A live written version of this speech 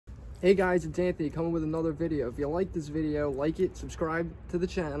Hey guys, it's Anthony coming with another video. If you like this video, like it, subscribe to the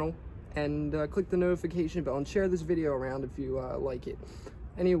channel, and click the notification bell and share this video around if you like it.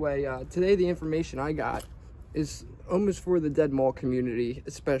 Anyway, today the information I got is almost for the dead mall community,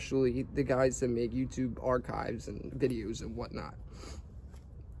 especially the guys that make YouTube archives and videos and whatnot.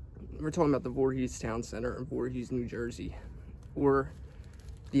 We're talking about the Voorhees Town Center in Voorhees, New Jersey, or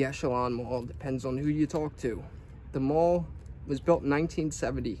the Echelon Mall, depends on who you talk to. The mall was built in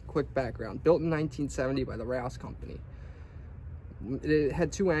 1970. Quick background: built in 1970 by the Rouse Company. It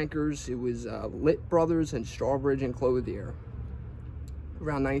had two anchors. It was Litt Brothers and Strawbridge and Clothier.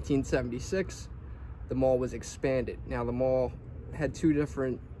 Around 1976, the mall was expanded. Now the mall had two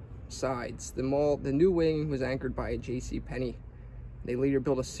different sides. The new wing was anchored by a JCPenney. They later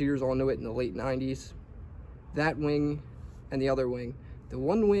built a Sears onto it in the late 90s. That wing and the other wing. The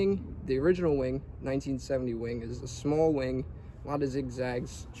one wing, the original wing, 1970 wing, is a small wing, a lot of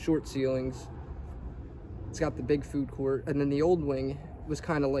zigzags, short ceilings. It's got the big food court. And then the old wing was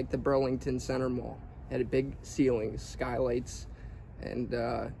kind of like the Burlington Center Mall. It had big ceilings, skylights, and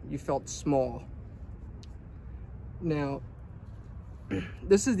you felt small. Now,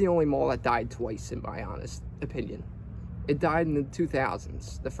 this is the only mall that died twice, in my honest opinion. It died in the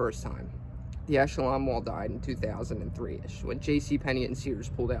 2000s, the first time. The Echelon Mall died in 2003-ish, when JCPenney and Sears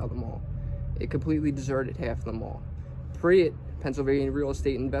pulled out of the mall. It completely deserted half of the mall. Preit, Pennsylvania Real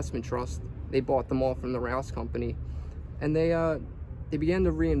Estate Investment Trust, they bought the mall from the Rouse Company, and they began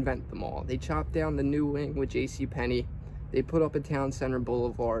to reinvent the mall. They chopped down the new wing with JCPenney. They put up a town center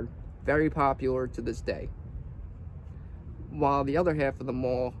boulevard, very popular to this day. While the other half of the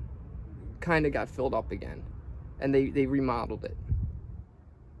mall kind of got filled up again, and they remodeled it.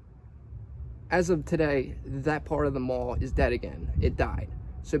 As of today, that part of the mall is dead again. It died.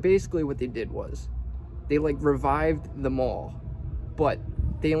 So basically what they did was, they revived the mall, but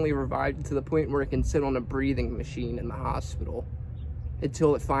they only revived it to the point where it can sit on a breathing machine in the hospital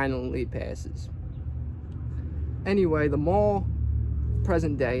until it finally passes. Anyway, the mall,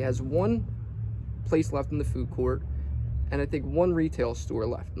 present day, has one place left in the food court, and I think one retail store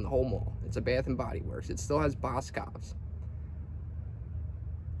left in the whole mall. It's a Bath & Body Works. It still has Boscov's.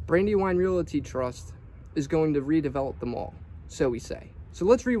 Brandywine Realty Trust is going to redevelop the mall, so we say. So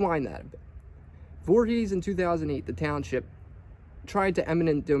let's rewind that a bit. Voorhees in 2008, the township, tried to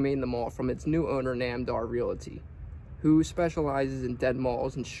eminent domain the mall from its new owner, Namdar Realty, who specializes in dead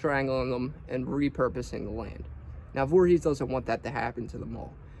malls and strangling them and repurposing the land. Now, Voorhees doesn't want that to happen to the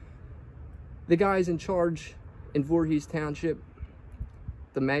mall. The guys in charge in Voorhees Township,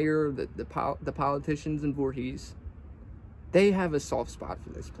 the mayor, the politicians in Voorhees, they have a soft spot for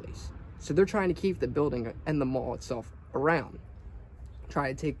this place. So they're trying to keep the building and the mall itself around.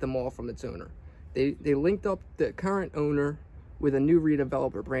 Try to take the mall from its owner. They linked up the current owner with a new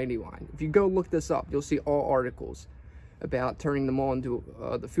redeveloper, Brandywine. If you go look this up, you'll see all articles about turning the mall into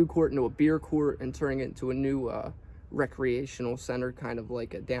the food court into a beer court and turning it into a new recreational center, kind of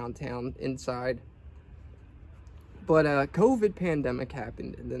like a downtown inside. But COVID pandemic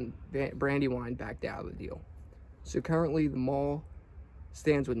happened, and then Brandywine backed out of the deal. So currently the mall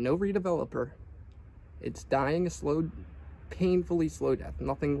stands with no redeveloper. It's dying a painfully slow death.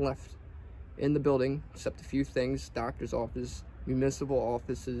 Nothing left in the building except a few things: doctor's office, municipal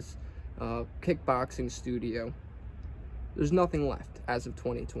offices, kickboxing studio. There's nothing left as of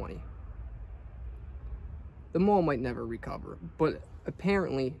 2020. The mall might never recover, but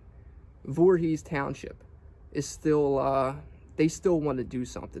apparently Voorhees Township is still, they still want to do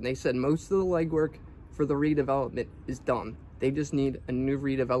something. They said most of the legwork for the redevelopment is done. They just need a new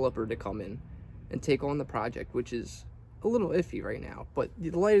redeveloper to come in and take on the project, which is a little iffy right now, but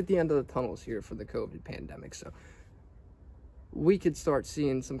the light at the end of the tunnel is here for the COVID pandemic, so we could start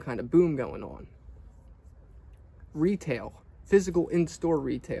seeing some kind of boom going on. Retail, physical in-store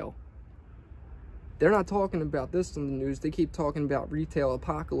retail. They're not talking about this in the news. They keep talking about retail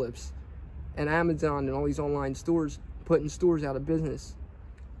apocalypse and Amazon and all these online stores putting stores out of business.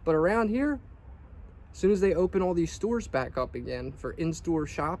 But around here, as soon as they open all these stores back up again for in-store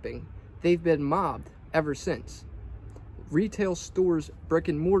shopping, they've been mobbed ever since. Retail stores, brick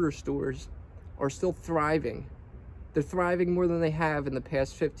and mortar stores, are still thriving. They're thriving more than they have in the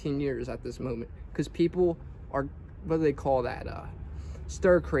past 15 years at this moment, because people are, what do they call that,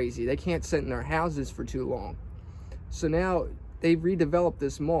 stir crazy. They can't sit in their houses for too long. So now they've redeveloped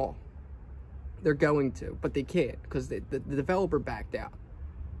this mall. They're going to, but they can't because the developer backed out.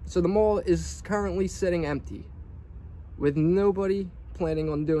 So the mall is currently sitting empty with nobody planning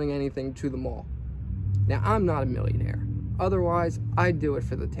on doing anything to the mall. Now, I'm not a millionaire. Otherwise, I'd do it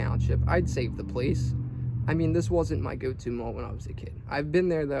for the township. I'd save the place. I mean, this wasn't my go-to mall when I was a kid. I've been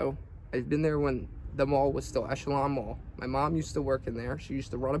there, though, I've been there when the mall was still Echelon Mall. My mom used to work in there. She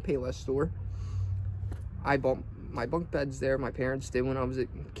used to run a Payless store. I bought my bunk beds there. My parents did when I was a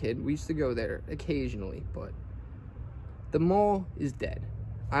kid. We used to go there occasionally, but the mall is dead.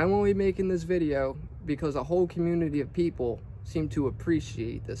 I'm only making this video because a whole community of people seem to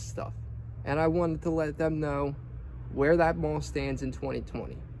appreciate this stuff. And I wanted to let them know where that mall stands in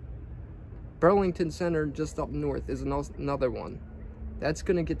 2020. Burlington Center, just up north, is another one. That's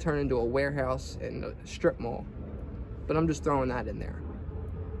going to get turned into a warehouse and a strip mall. But I'm just throwing that in there.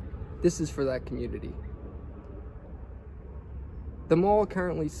 This is for that community. The mall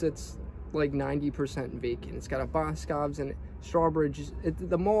currently sits like 90% vacant. It's got a Boscov's and Strawbridge.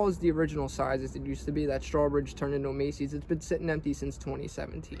 The mall is the original size as it used to be. That Strawbridge turned into a Macy's. It's been sitting empty since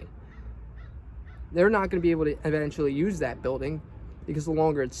 2017. They're not going to be able to eventually use that building because the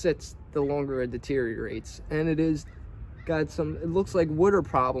longer it sits, the longer it deteriorates. And it is got some, it looks like water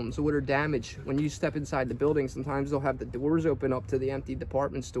problems, water damage. When you step inside the building, sometimes they'll have the doors open up to the empty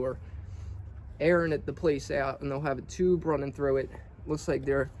department store, airing the place out, and they'll have a tube running through it. Looks like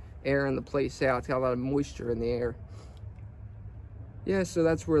they're airing the place out. It's got a lot of moisture in the air. Yeah, so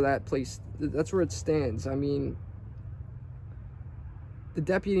that's where that's where it stands. I mean, the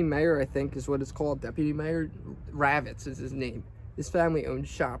deputy mayor, I think is what it's called, Deputy Mayor Ravitz is his name. His family owns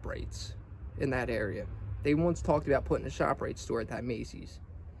ShopRites in that area. They once talked about putting a ShopRite store at that Macy's,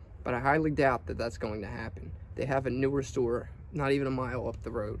 but I highly doubt that that's going to happen. They have a newer store, not even a mile up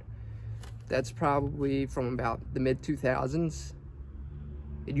the road. That's probably from about the mid-2000s.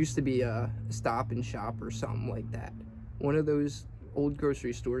 It used to be a Stop and Shop or something like that. One of those old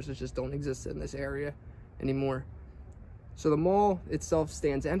grocery stores that just don't exist in this area anymore. So the mall itself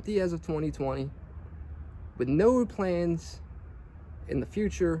stands empty as of 2020 with no plans in the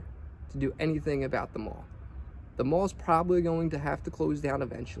future to do anything about the mall. The mall's probably going to have to close down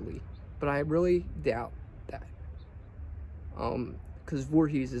eventually, but I really doubt that. Because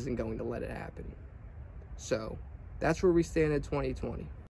Voorhees isn't going to let it happen. So that's where we stand in 2020.